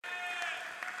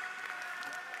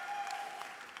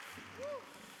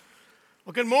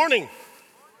Well, good morning.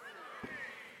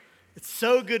 It's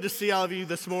so good to see all of you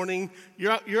this morning.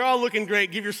 You're all looking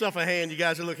great. Give yourself a hand. You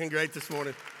guys are looking great this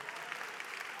morning.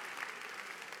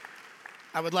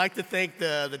 I would like to thank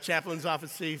the chaplain's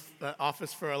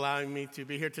office for allowing me to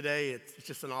be here today. It's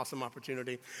just an awesome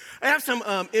opportunity. I have some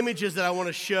images that I want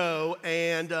to show,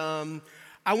 and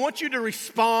I want you to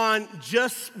respond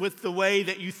just with the way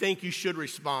that you think you should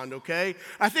respond, okay?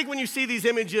 I think when you see these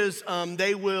images,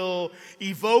 they will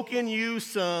evoke in you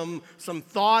some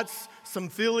thoughts, some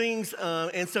feelings,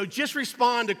 and so just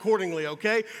respond accordingly,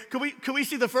 okay? Could we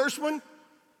see the first one?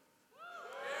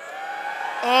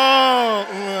 Oh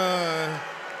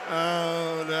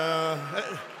no.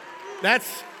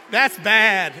 That's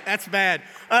bad. That's bad.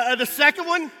 The second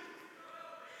one?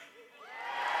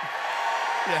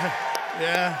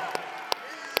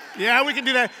 Yeah, we can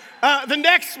do that. The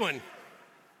next one.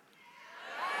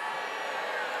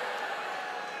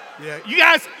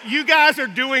 Yeah, you guys are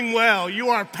doing well. You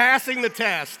are passing the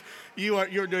test.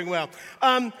 You're doing well.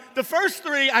 The first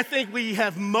three, I think we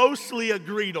have mostly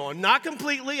agreed on. Not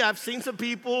completely. I've seen some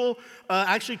people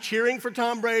actually cheering for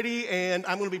Tom Brady, and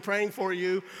I'm going to be praying for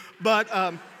you.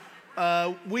 But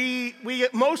we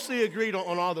mostly agreed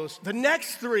on all those. The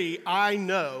next three, I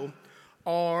know,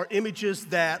 are images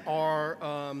that are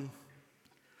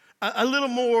a little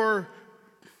more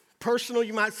personal,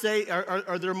 you might say,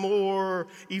 or they're more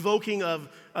evoking of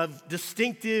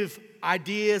distinctive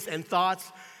ideas and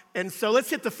thoughts. And so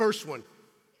let's hit the first one.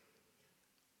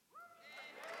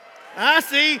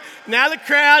 See, now the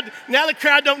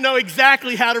crowd don't know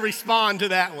exactly how to respond to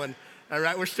that one. All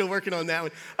right, we're still working on that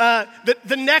one.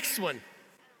 The next one.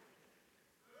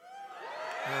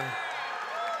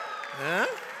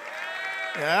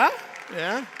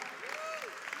 Yeah.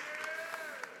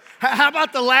 How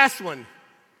about the last one?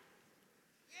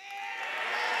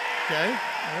 Okay.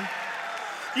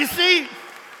 You see,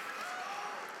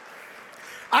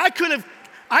 I could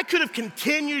have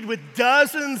continued with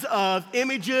dozens of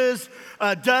images,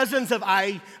 dozens of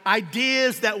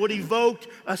ideas that would evoke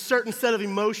a certain set of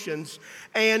emotions.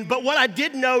 But what I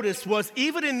did notice was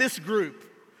even in this group,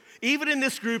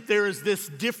 there is this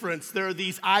difference. There are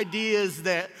these ideas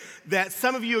that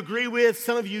some of you agree with,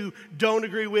 some of you don't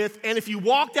agree with. And if you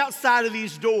walked outside of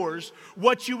these doors,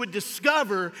 what you would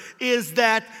discover is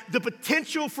that the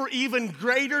potential for even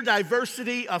greater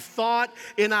diversity of thought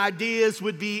and ideas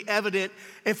would be evident.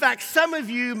 In fact, some of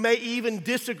you may even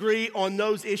disagree on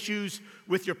those issues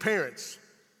with your parents.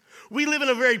 We live in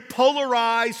a very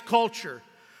polarized culture,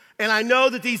 and I know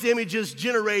that these images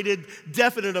generated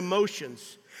definite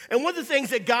emotions. And one of the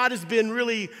things that God has been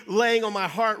really laying on my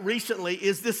heart recently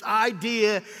is this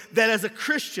idea that as a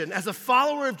Christian, as a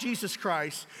follower of Jesus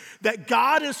Christ, that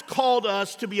God has called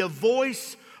us to be a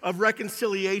voice of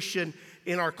reconciliation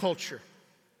in our culture.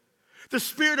 The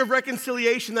spirit of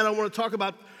reconciliation that I want to talk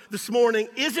about this morning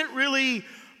isn't really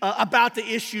about the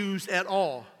issues at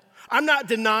all. I'm not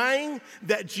denying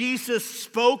that Jesus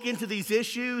spoke into these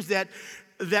issues that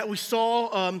we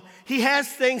saw. He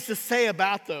has things to say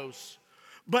about those.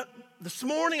 But this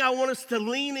morning, I want us to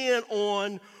lean in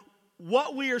on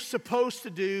what we are supposed to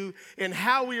do and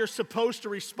how we are supposed to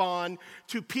respond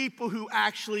to people who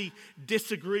actually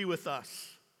disagree with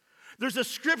us. There's a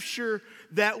scripture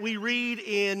that we read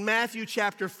in Matthew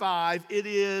chapter 5. It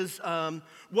is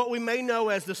what we may know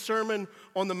as the Sermon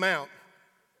on the Mount.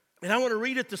 And I want to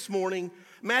read it this morning,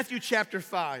 Matthew chapter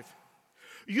 5.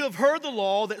 You have heard the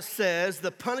law that says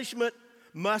the punishment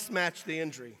must match the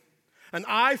injury. An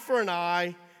eye for an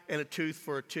eye and a tooth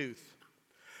for a tooth.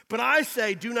 But I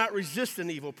say, do not resist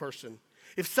an evil person.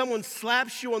 If someone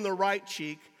slaps you on the right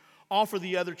cheek, offer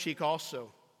the other cheek also.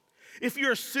 If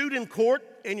you're sued in court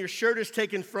and your shirt is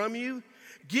taken from you,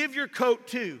 give your coat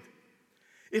too.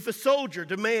 If a soldier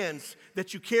demands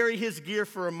that you carry his gear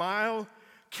for a mile,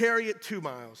 carry it 2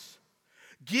 miles.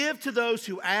 Give to those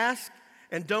who ask,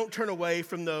 and don't turn away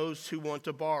from those who want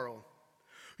to borrow.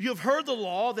 You have heard the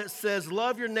law that says,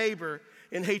 love your neighbor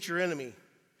and hate your enemy.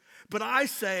 But I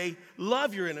say,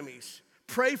 love your enemies.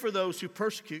 Pray for those who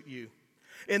persecute you.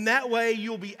 In that way, you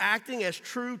will be acting as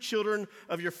true children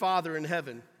of your Father in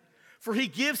heaven. For he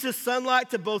gives his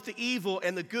sunlight to both the evil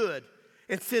and the good,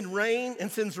 and sends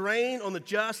rain on the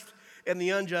just and the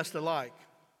unjust alike.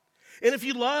 And if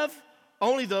you love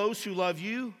only those who love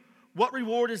you, what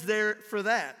reward is there for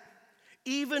that?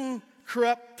 Even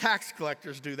corrupt tax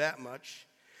collectors do that much.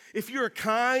 If you are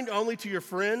kind only to your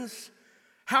friends,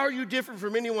 how are you different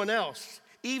from anyone else?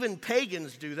 Even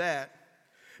pagans do that.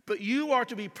 But you are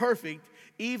to be perfect,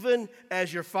 even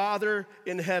as your Father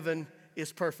in heaven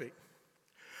is perfect.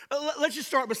 Let's just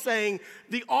start by saying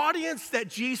the audience that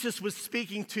Jesus was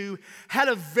speaking to had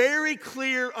a very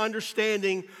clear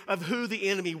understanding of who the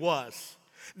enemy was.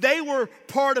 They were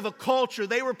part of a culture.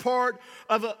 They were part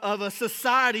of a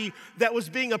society that was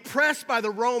being oppressed by the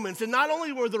Romans. And not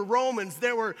only were the Romans,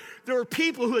 there were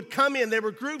people who had come in. There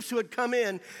were groups who had come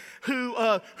in who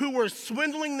were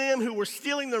swindling them, who were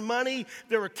stealing their money.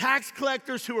 There were tax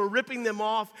collectors who were ripping them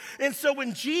off. And so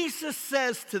when Jesus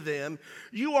says to them,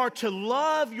 you are to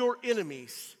love your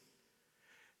enemies,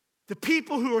 the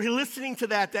people who were listening to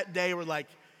that day were like,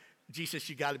 Jesus,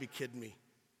 you got to be kidding me.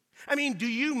 I mean, do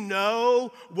you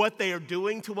know what they are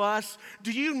doing to us?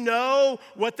 Do you know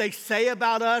what they say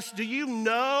about us? Do you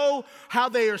know how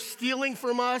they are stealing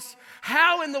from us?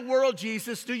 How in the world,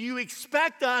 Jesus, do you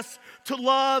expect us to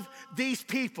love these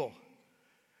people?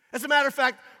 As a matter of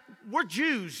fact, we're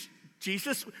Jews,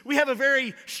 Jesus. We have a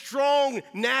very strong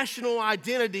national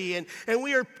identity, and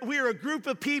we are a group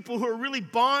of people who are really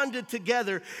bonded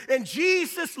together. And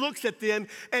Jesus looks at them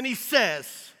and he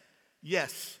says,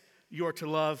 yes, you are to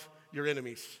love your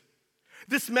enemies.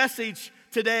 This message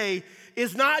today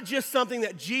is not just something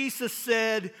that Jesus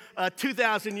said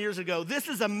 2,000 years ago. This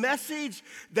is a message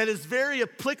that is very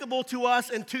applicable to us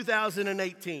in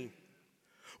 2018.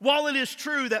 While it is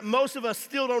true that most of us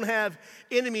still don't have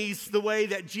enemies the way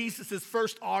that Jesus'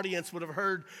 first audience would have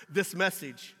heard this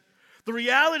message, the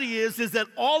reality is that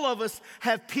all of us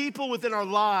have people within our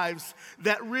lives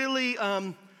that really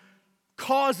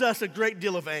cause us a great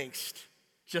deal of angst,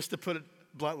 just to put it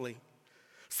bluntly.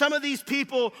 Some of these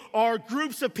people are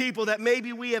groups of people that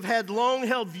maybe we have had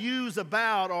long-held views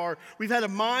about, or we've had a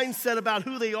mindset about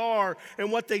who they are and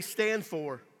what they stand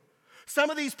for. Some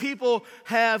of these people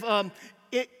have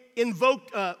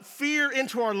invoked fear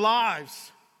into our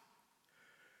lives.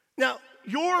 Now,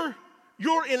 your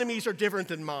enemies are different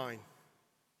than mine.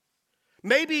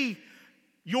 Maybe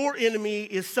your enemy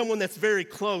is someone that's very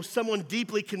close, someone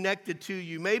deeply connected to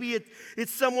you. Maybe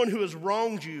it's someone who has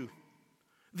wronged you.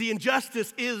 The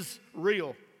injustice is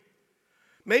real.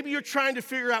 Maybe you're trying to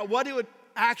figure out what it would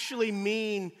actually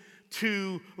mean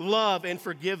to love and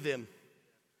forgive them.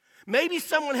 Maybe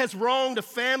someone has wronged a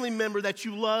family member that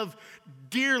you love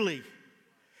dearly,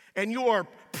 and you're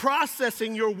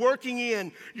processing, you're working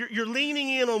in, you're leaning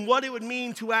in on what it would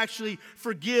mean to actually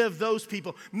forgive those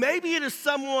people. Maybe it is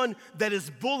someone that has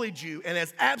bullied you and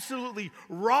has absolutely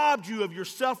robbed you of your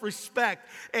self-respect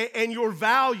and your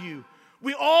value.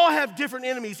 We all have different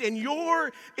enemies, and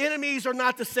your enemies are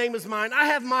not the same as mine. I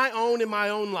have my own in my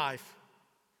own life.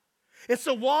 And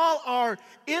so while our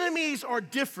enemies are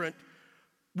different,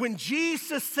 when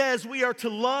Jesus says we are to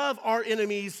love our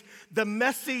enemies, the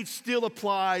message still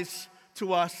applies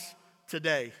to us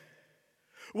today.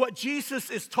 What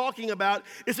Jesus is talking about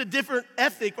is a different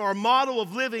ethic or a model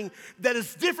of living that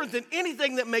is different than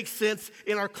anything that makes sense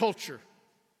in our culture.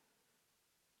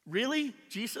 Really,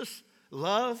 Jesus?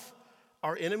 Love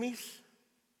our enemies?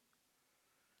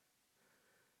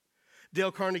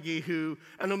 Dale Carnegie, who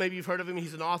I know maybe you've heard of him,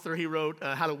 he's an author. He wrote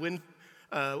How to Win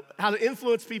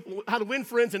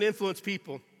Friends and Influence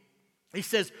People. He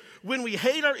says, when we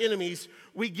hate our enemies,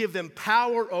 we give them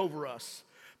power over us,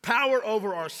 power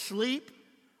over our sleep,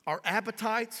 our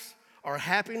appetites, our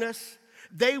happiness.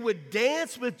 They would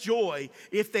dance with joy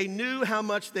if they knew how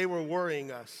much they were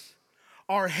worrying us.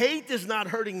 Our hate is not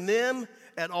hurting them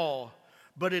at all,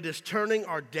 but it is turning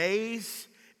our days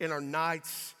and our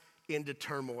nights into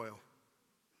turmoil.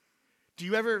 Do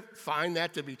you ever find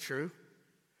that to be true?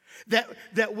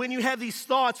 That when you have these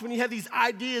thoughts, when you have these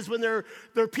ideas, when there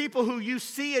are people who you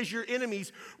see as your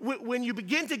enemies, when you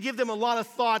begin to give them a lot of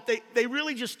thought, they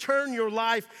really just turn your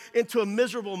life into a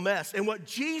miserable mess. And what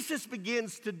Jesus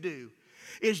begins to do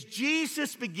is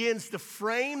Jesus begins to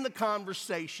frame the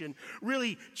conversation,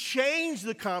 really change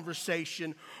the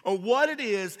conversation on what it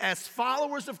is as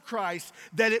followers of Christ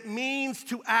that it means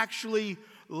to actually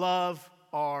love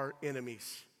our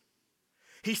enemies.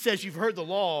 He says, you've heard the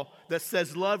law that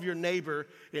says love your neighbor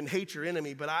and hate your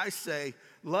enemy, but I say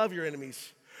love your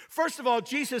enemies. First of all,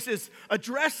 Jesus is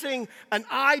addressing an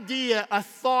idea, a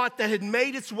thought that had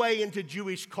made its way into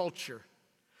Jewish culture.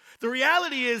 The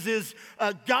reality is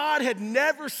God had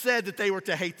never said that they were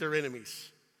to hate their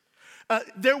enemies.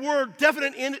 There were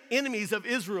definite enemies of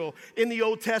Israel in the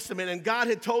Old Testament, and God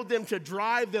had told them to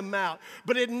drive them out.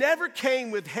 But it never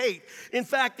came with hate. In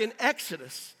fact, in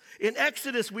Exodus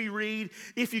we read,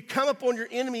 if you come upon your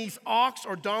enemy's ox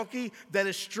or donkey that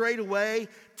is strayed away,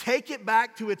 take it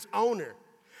back to its owner.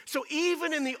 So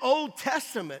even in the Old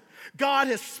Testament, God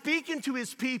is speaking to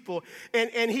his people,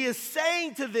 and he is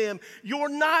saying to them, you're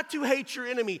not to hate your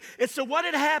enemy. And so what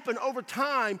had happened over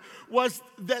time was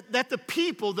that the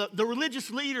people, the religious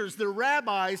leaders, the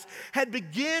rabbis, had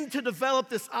begun to develop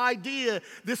this idea,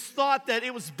 this thought that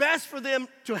it was best for them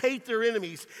to hate their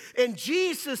enemies. And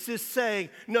Jesus is saying,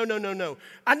 no.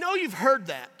 I know you've heard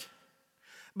that,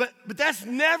 but that's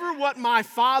never what my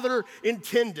Father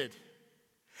intended.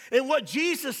 And what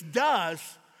Jesus does,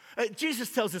 Jesus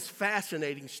tells this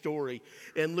fascinating story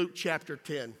in Luke chapter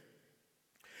 10.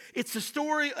 It's a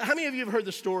story, how many of you have heard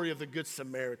the story of the Good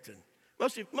Samaritan? A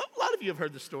lot of you have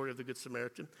heard the story of the Good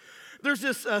Samaritan. There's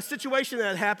this situation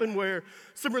that happened where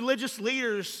some religious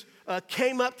leaders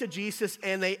came up to Jesus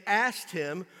and they asked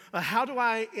him, how do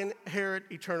I inherit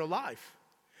eternal life?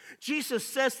 Jesus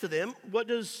says to them, what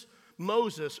does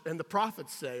Moses and the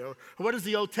prophets say? Or what does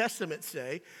the Old Testament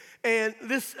say? And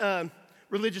this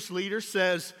religious leader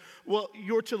says, well,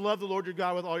 you're to love the Lord your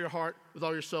God with all your heart, with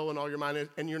all your soul, and all your mind,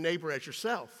 and your neighbor as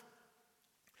yourself.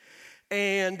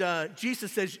 And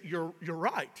Jesus says, you're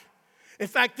right. In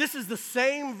fact, this is the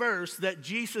same verse that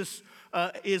Jesus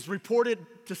is reported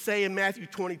to say in Matthew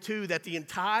 22, that the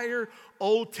entire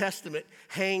Old Testament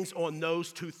hangs on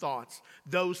those two thoughts,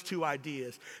 those two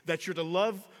ideas, that you're to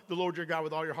love the Lord your God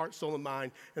with all your heart, soul, and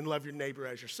mind, and love your neighbor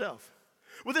as yourself.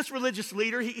 Well, this religious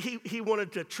leader, he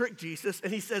wanted to trick Jesus,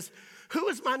 and he says, who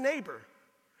is my neighbor?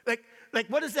 Like,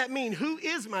 what does that mean? Who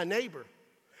is my neighbor?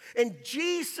 And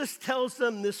Jesus tells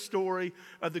them this story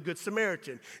of the Good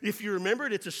Samaritan. If you remember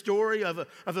it, it's a story of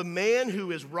a man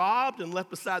who is robbed and left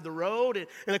beside the road,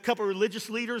 and a couple of religious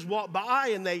leaders walk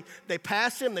by, and they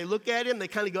pass him, they look at him, they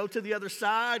kind of go to the other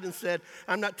side and said,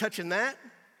 I'm not touching that.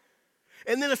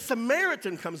 And then a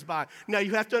Samaritan comes by. Now,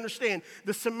 you have to understand,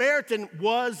 the Samaritan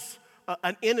was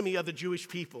an enemy of the Jewish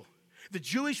people. The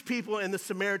Jewish people and the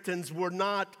Samaritans were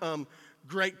not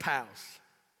great pals.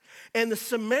 And the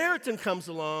Samaritan comes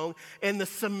along, and the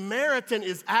Samaritan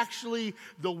is actually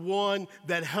the one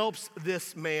that helps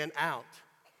this man out.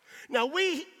 Now,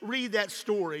 we read that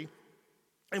story,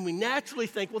 and we naturally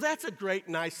think, well, that's a great,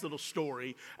 nice little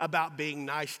story about being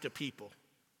nice to people.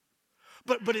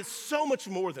 But it's so much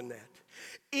more than that.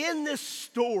 In this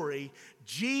story,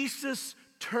 Jesus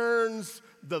turns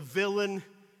the villain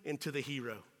into the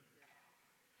hero.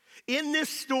 In this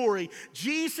story,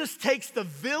 Jesus takes the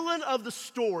villain of the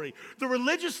story. The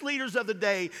religious leaders of the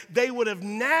day, they would have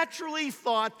naturally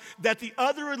thought that the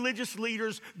other religious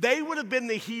leaders, they would have been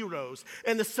the heroes,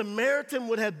 and the Samaritan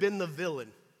would have been the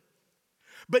villain.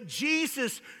 But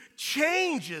Jesus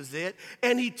changes it,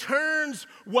 and he turns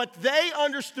what they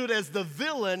understood as the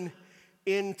villain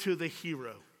into the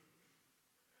hero.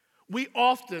 We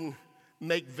often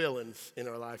make villains in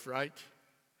our life, right?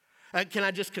 Can I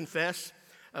just confess?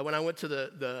 When I went to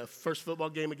the first football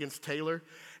game against Taylor,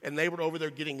 and they were over there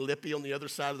getting lippy on the other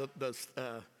side of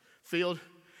the field,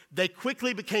 they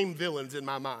quickly became villains in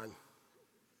my mind.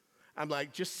 I'm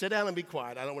like, just sit down and be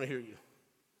quiet. I don't want to hear you.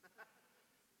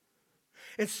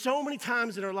 And so many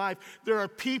times in our life, there are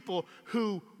people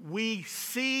who we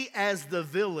see as the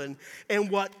villain,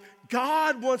 and what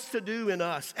God wants to do in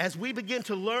us as we begin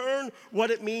to learn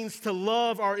what it means to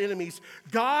love our enemies,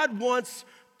 God wants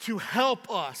to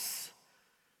help us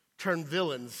turn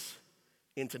villains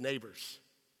into neighbors.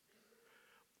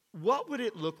 What would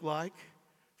it look like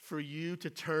for you to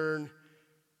turn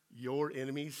your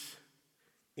enemies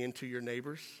into your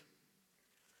neighbors?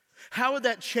 How would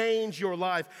that change your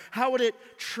life? How would it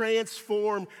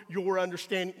transform your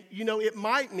understanding? You know, it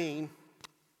might mean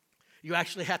you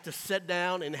actually have to sit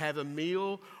down and have a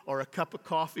meal or a cup of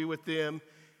coffee with them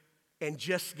and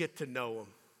just get to know them.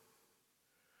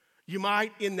 You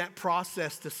might, in that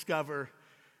process, discover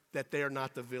that they are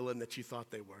not the villain that you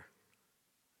thought they were.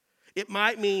 It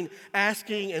might mean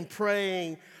asking and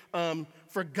praying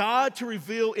for God to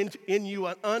reveal in you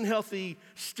an unhealthy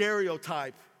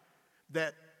stereotype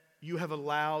that you have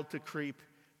allowed to creep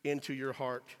into your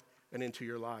heart and into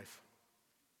your life.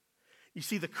 You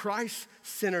see, the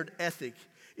Christ-centered ethic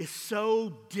is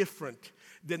so different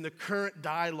than the current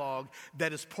dialogue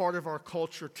that is part of our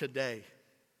culture today.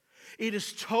 It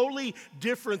is totally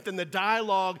different than the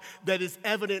dialogue that is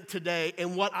evident today.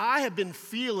 And what I have been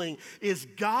feeling is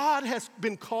God has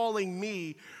been calling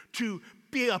me to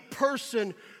be a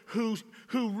person who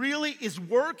really is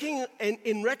working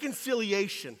in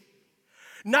reconciliation.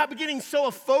 Not getting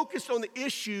so focused on the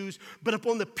issues, but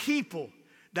upon the people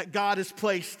that God has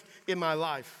placed in my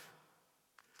life.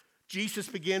 Jesus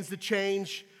begins to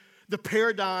change the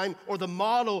paradigm or the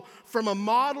model from a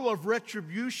model of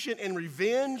retribution and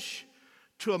revenge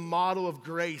to a model of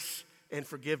grace and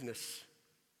forgiveness.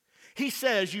 He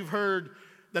says, you've heard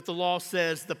that the law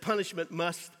says the punishment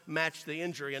must match the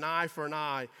injury, an eye for an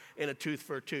eye and a tooth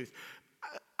for a tooth.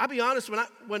 I'll be honest,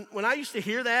 when I used to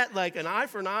hear that, like an eye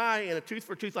for an eye and a tooth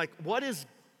for a tooth, like what is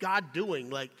God doing?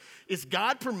 Like, is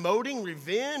God promoting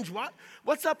revenge?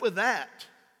 What's up with that?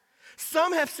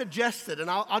 Some have suggested, and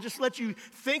I'll just let you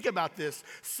think about this.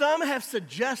 Some have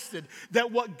suggested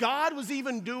that what God was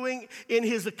even doing in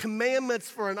his commandments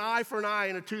for an eye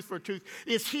and a tooth for a tooth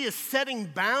is he is setting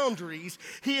boundaries.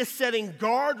 He is setting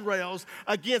guardrails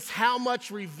against how much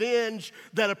revenge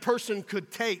that a person could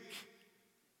take.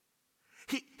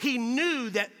 He knew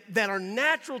that our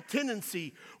natural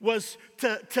tendency was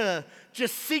to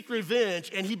just seek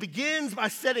revenge, and he begins by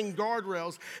setting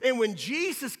guardrails. And when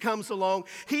Jesus comes along,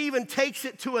 he even takes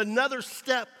it to another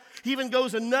step. He even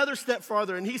goes another step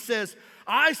farther, and he says,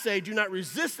 I say, do not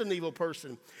resist an evil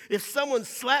person. If someone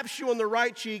slaps you on the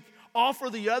right cheek, offer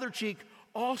the other cheek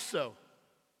also.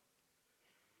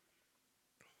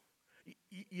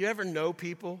 You ever know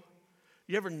people?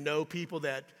 You ever know people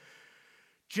that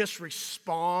just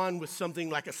respond with something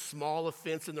like a small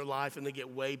offense in their life and they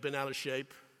get way bent out of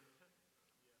shape?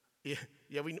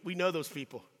 Yeah, we know those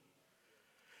people.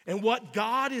 And what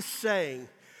God is saying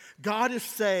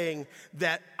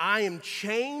that I am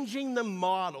changing the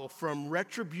model from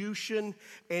retribution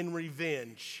and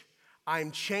revenge.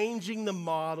 I'm changing the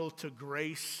model to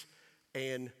grace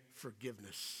and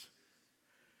forgiveness.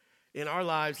 In our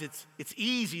lives, it's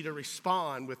easy to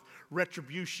respond with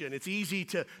retribution. It's easy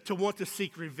to want to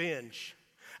seek revenge.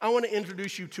 I want to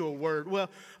introduce you to a word. Well,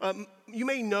 you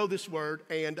may know this word,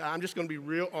 and I'm just going to be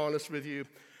real honest with you.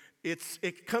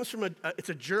 It comes from it's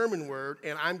a German word,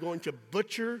 and I'm going to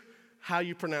butcher how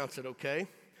you pronounce it, okay?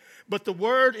 But the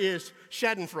word is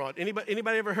Schadenfreude.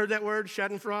 Anybody ever heard that word,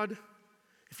 Schadenfreude?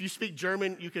 If you speak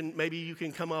German, you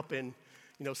can come up and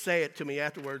say it to me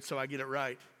afterwards so I get it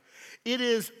right. It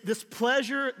is this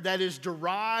pleasure that is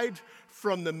derived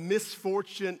from the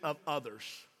misfortune of others.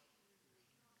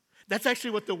 That's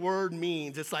actually what the word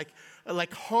means. It's like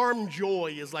harm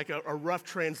joy is like a rough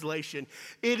translation.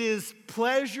 It is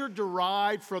pleasure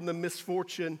derived from the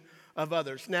misfortune of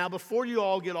others. Now, before you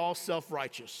all get all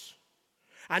self-righteous,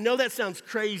 I know that sounds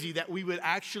crazy that we would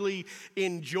actually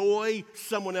enjoy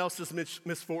someone else's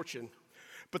misfortune.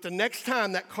 But the next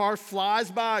time that car flies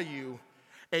by you,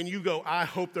 and you go, I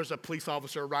hope there's a police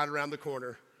officer right around the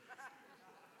corner.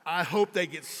 I hope they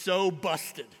get so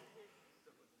busted.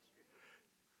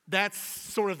 That's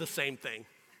sort of the same thing.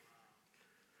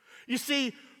 You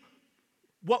see,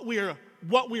 what we are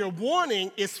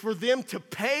wanting is for them to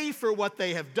pay for what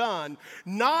they have done,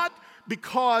 not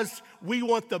because we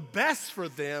want the best for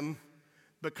them,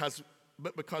 but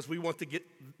because we want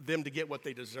them to get what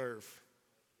they deserve.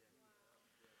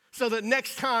 So that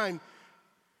next time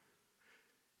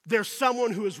there's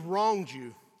someone who has wronged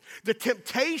you, the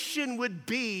temptation would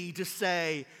be to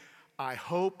say, I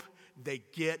hope they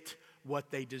get what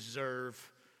they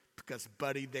deserve because,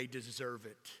 buddy, they deserve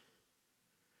it.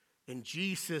 And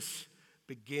Jesus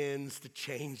begins to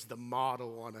change the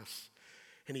model on us,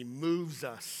 and he moves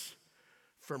us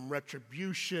from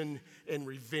retribution and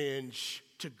revenge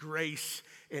to grace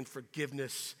and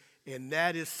forgiveness, and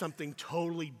that is something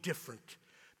totally different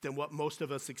than what most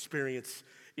of us experience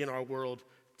in our world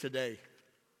today.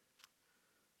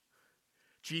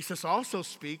 Jesus also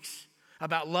speaks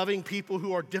about loving people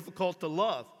who are difficult to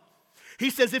love. He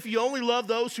says, if you only love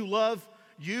those who love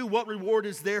you, what reward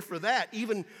is there for that?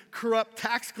 Even corrupt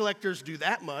tax collectors do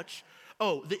that much.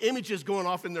 Oh, the image is going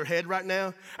off in their head right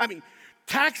now. I mean,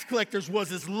 tax collectors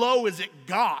was as low as it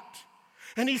got.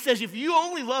 And he says, if you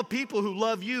only love people who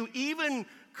love you, even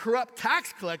corrupt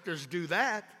tax collectors do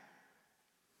that.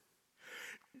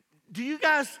 Do you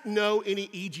guys know any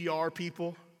EGR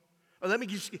people? Or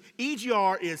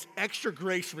EGR is extra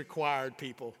grace required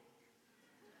people.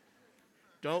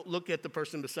 Don't look at the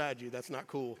person beside you. That's not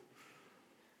cool.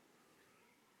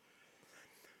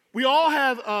 We all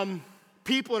have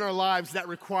people in our lives that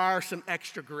require some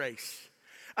extra grace.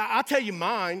 I'll tell you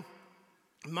mine.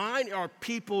 Mine are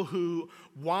people who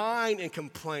whine and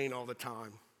complain all the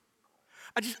time.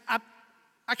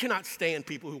 I cannot stand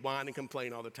people who whine and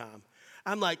complain all the time.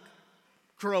 I'm like,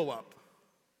 grow up.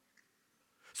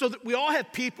 So that we all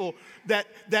have people that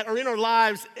are in our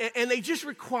lives and they just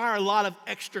require a lot of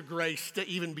extra grace to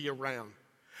even be around.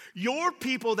 Your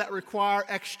people that require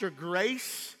extra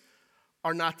grace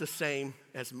are not the same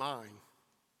as mine.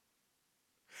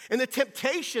 And the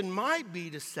temptation might be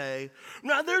to say,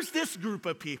 now there's this group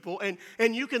of people,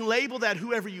 and you can label that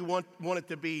whoever you want it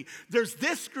to be. There's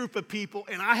this group of people,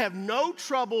 and I have no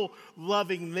trouble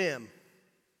loving them.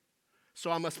 So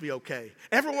I must be okay.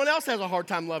 Everyone else has a hard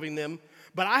time loving them,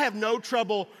 but I have no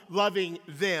trouble loving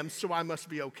them, so I must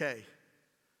be okay.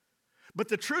 But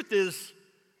the truth is,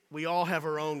 we all have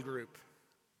our own group.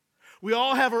 We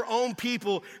all have our own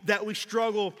people that we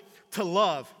struggle to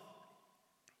love.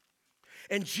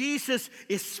 And Jesus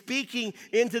is speaking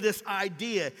into this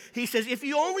idea. He says, if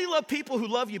you only love people who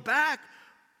love you back,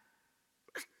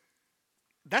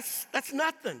 that's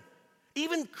nothing.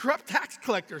 Even corrupt tax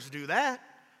collectors do that.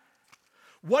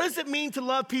 What does it mean to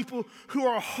love people who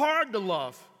are hard to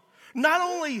love? Not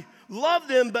only love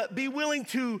them, but be willing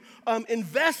to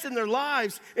invest in their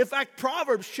lives. In fact,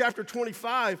 Proverbs chapter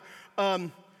 25,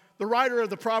 the writer of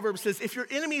the Proverbs says, if your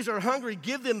enemies are hungry,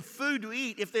 give them food to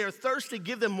eat. If they are thirsty,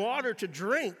 give them water to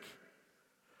drink.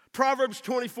 Proverbs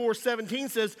 24:17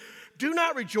 says, do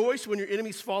not rejoice when your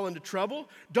enemies fall into trouble.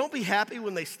 Don't be happy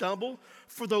when they stumble,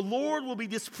 for the Lord will be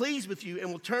displeased with you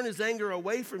and will turn his anger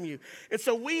away from you. And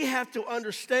so we have to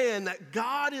understand that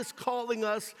God is calling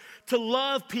us to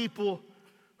love people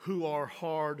who are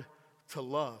hard to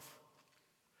love.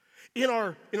 In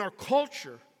our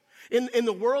culture, in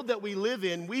the world that we live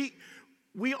in,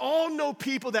 we all know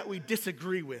people that we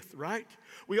disagree with, right?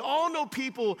 We all know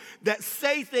people that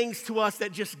say things to us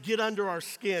that just get under our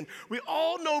skin. We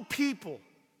all know people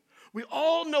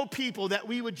that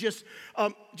we would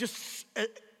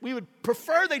we would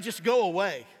prefer they just go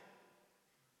away.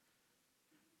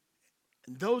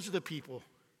 And those are the people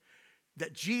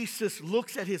that Jesus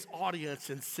looks at his audience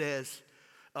and says,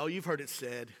 oh, you've heard it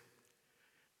said,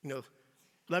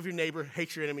 love your neighbor,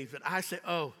 hate your enemies. But I say,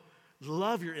 oh,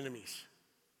 love your enemies.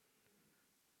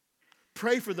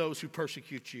 Pray for those who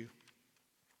persecute you.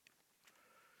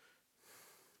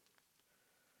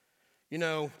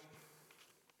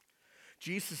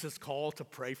 Jesus' call to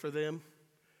pray for them.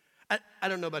 I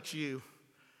don't know about you,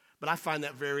 but I find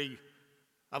that very,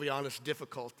 I'll be honest,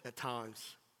 difficult at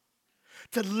times.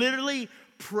 To literally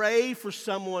pray for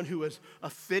someone who has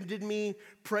offended me,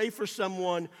 pray for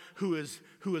someone who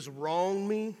has wronged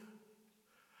me.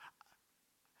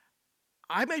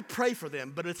 I may pray for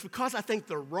them, but it's because I think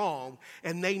they're wrong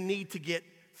and they need to get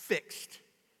fixed.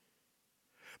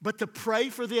 But to pray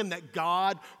for them that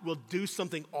God will do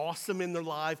something awesome in their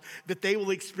life, that they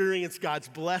will experience God's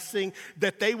blessing,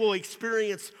 that they will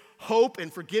experience hope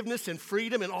and forgiveness and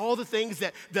freedom and all the things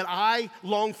that I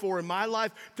long for in my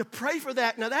life, to pray for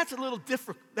that, now that's a little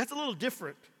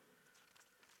different.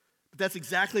 But that's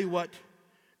exactly what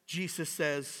Jesus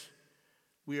says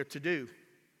we are to do.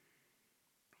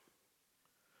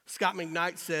 Scott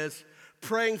McKnight says,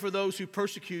 praying for those who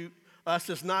persecute us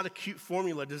is not a cute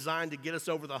formula designed to get us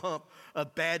over the hump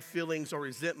of bad feelings or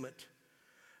resentment,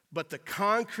 but the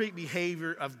concrete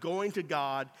behavior of going to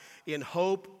God in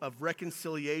hope of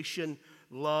reconciliation,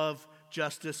 love,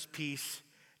 justice, peace,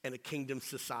 and a kingdom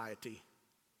society.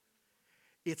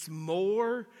 It's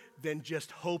more than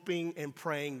just hoping and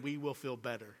praying we will feel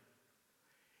better.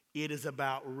 It is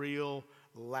about real,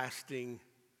 lasting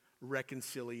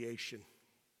reconciliation.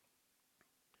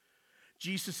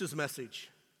 Jesus'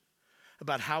 message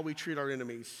about how we treat our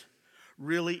enemies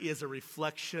really is a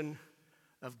reflection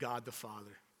of God the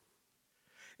Father.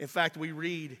 In fact, we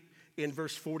read in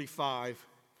verse 45,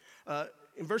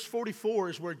 in verse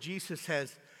 44 is where Jesus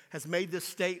has made this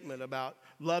statement about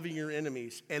loving your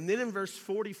enemies. And then in verse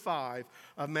 45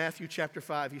 of Matthew chapter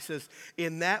 5, he says,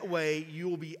 in that way you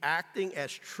will be acting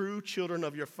as true children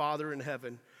of your Father in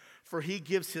heaven. For he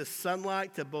gives his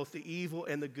sunlight to both the evil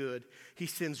and the good. He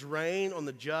sends rain on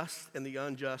the just and the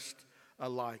unjust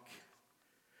alike.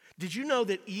 Did you know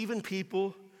that even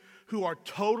people who are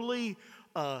totally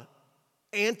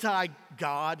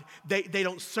anti-God, they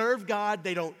don't serve God,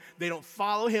 they don't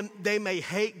follow him, they may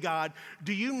hate God,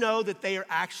 do you know that they are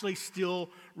actually still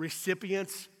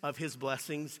recipients of his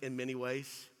blessings in many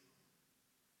ways?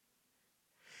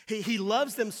 He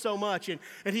loves them so much, and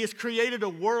he has created a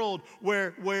world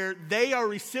where they are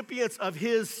recipients of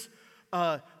his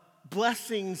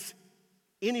blessings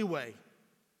anyway.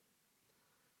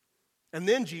 And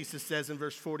then Jesus says in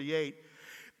verse 48,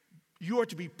 you are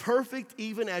to be perfect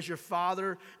even as your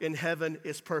Father in heaven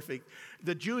is perfect.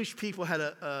 The Jewish people had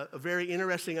a very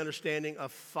interesting understanding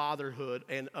of fatherhood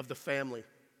and of the family.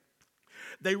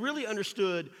 They really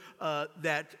understood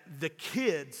that the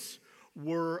kids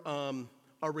were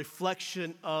a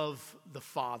reflection of the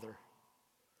father.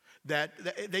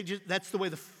 That's the way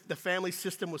the family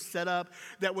system was set up.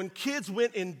 That when kids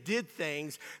went and did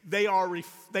things, they are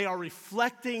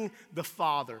reflecting the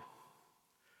father.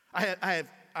 I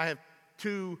have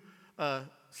two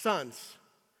sons,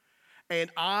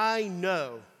 and I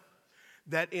know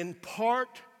that in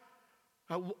part,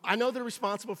 I know they're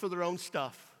responsible for their own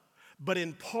stuff, but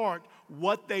in part,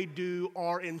 what they do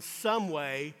are in some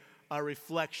way a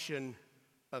reflection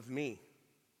of me.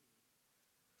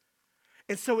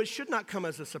 And so it should not come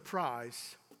as a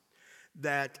surprise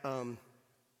that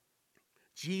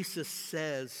Jesus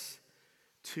says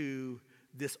to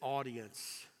this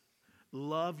audience,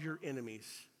 love your enemies,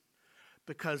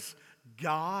 because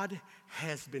God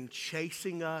has been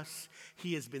chasing us.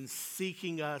 He has been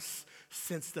seeking us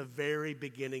since the very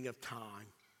beginning of time.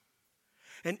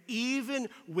 And even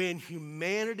when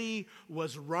humanity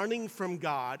was running from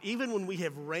God, even when we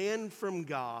have ran from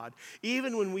God,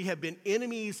 even when we have been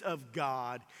enemies of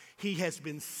God, He has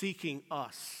been seeking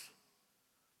us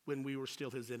when we were still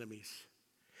His enemies.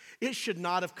 It should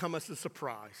not have come as a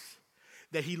surprise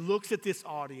that He looks at this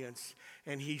audience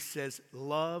and He says,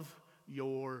 love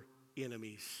your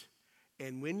enemies.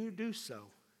 And when you do so,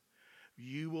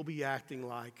 you will be acting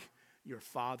like your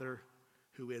Father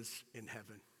who is in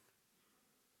heaven.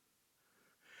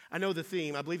 I know the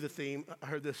theme, I believe the theme, I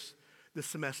heard this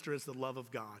semester, is the love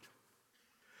of God.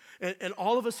 And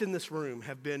all of us in this room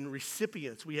have been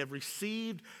recipients. We have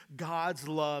received God's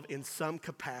love in some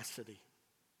capacity.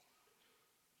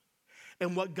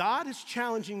 And what God is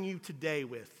challenging you today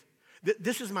with,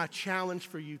 this is my challenge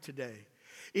for you today,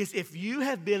 is if you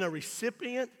have been a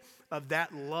recipient of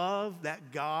that love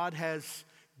that God has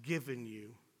given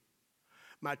you,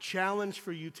 my challenge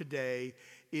for you today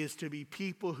is to be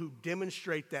people who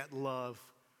demonstrate that love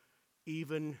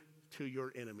even to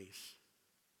your enemies.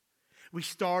 We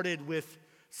started with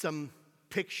some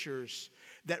pictures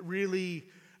that really,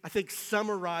 I think,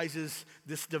 summarizes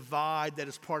this divide that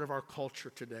is part of our culture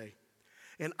today.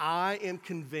 And I am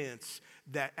convinced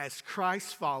that as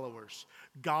Christ followers,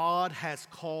 God has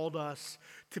called us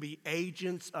to be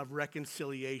agents of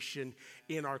reconciliation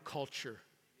in our culture.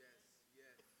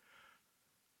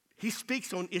 He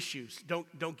speaks on issues,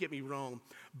 don't get me wrong,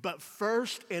 but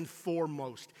first and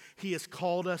foremost, He has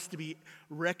called us to be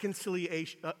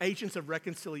agents of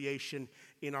reconciliation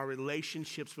in our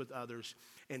relationships with others.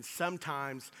 And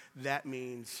sometimes that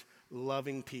means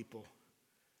loving people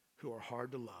who are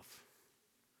hard to love,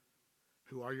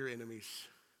 who are your enemies.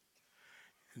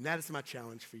 And that is my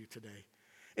challenge for you today.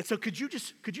 And so could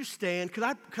you stand? Could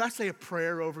I say a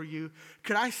prayer over you?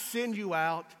 Could I send you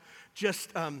out just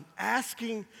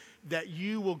asking that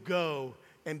you will go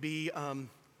and be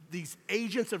these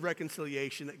agents of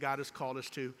reconciliation that God has called us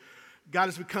to. God,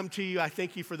 as we come to you, I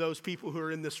thank you for those people who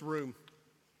are in this room.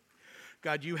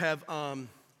 God, you have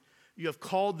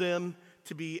called them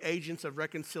to be agents of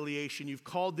reconciliation. You've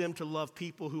called them to love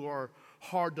people who are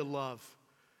hard to love.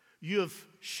 You have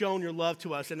shown your love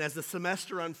to us, and as the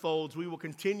semester unfolds, we will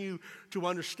continue to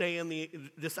understand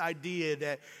this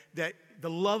idea that the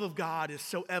love of God is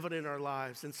so evident in our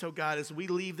lives. And so, God, as we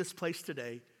leave this place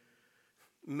today,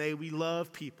 may we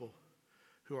love people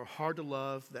who are hard to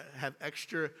love,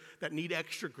 that need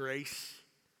extra grace.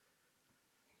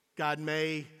 God,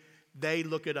 may they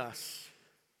look at us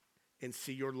and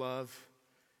see your love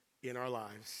in our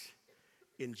lives.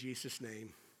 In Jesus'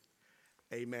 name,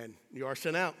 amen. You are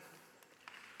sent out.